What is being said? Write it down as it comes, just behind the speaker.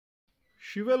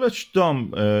Shiveluch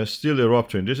Dam still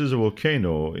erupting. This is a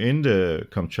volcano in the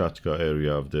Kamchatka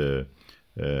area of the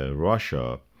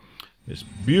Russia. It's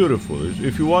beautiful.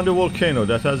 If you want a volcano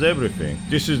that has everything,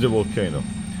 this is the volcano.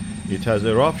 It has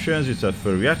eruptions, it has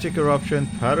phreatic eruption,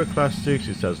 pyroclastics,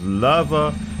 it has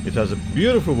lava, it has a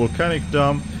beautiful volcanic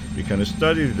dome. You can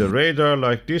study the radar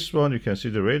like this one. You can see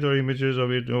the radar images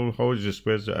of it, how it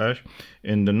spreads the ash.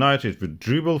 In the night, it will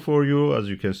dribble for you, as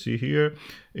you can see here.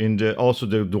 Also,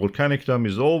 the volcanic dome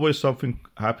is always something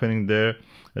happening there.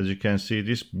 As you can see,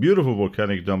 this beautiful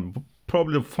volcanic dome,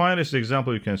 probably the finest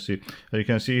example you can see. And you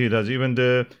can see it has even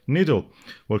the needle,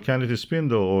 volcanic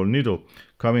spindle or needle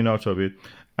coming out of it.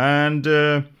 And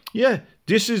yeah,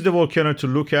 this is the volcano to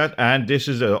look at, and this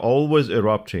is always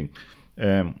erupting.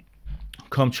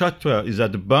 Kamchatka is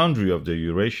at the boundary of the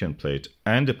Eurasian plate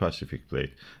and the Pacific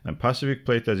plate. And Pacific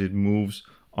plate, as it moves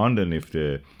underneath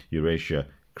the Eurasia,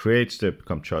 creates the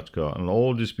Kamchatka and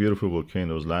all these beautiful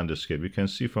volcanoes, landscape you can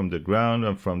see from the ground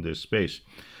and from the space.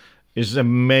 It's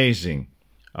amazing.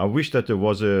 I wish that there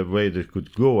was a way that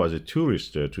could go as a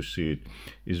tourist there to see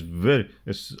it.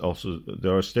 It's also,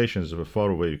 there are stations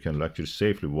far away you can actually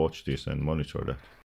safely watch this and monitor that.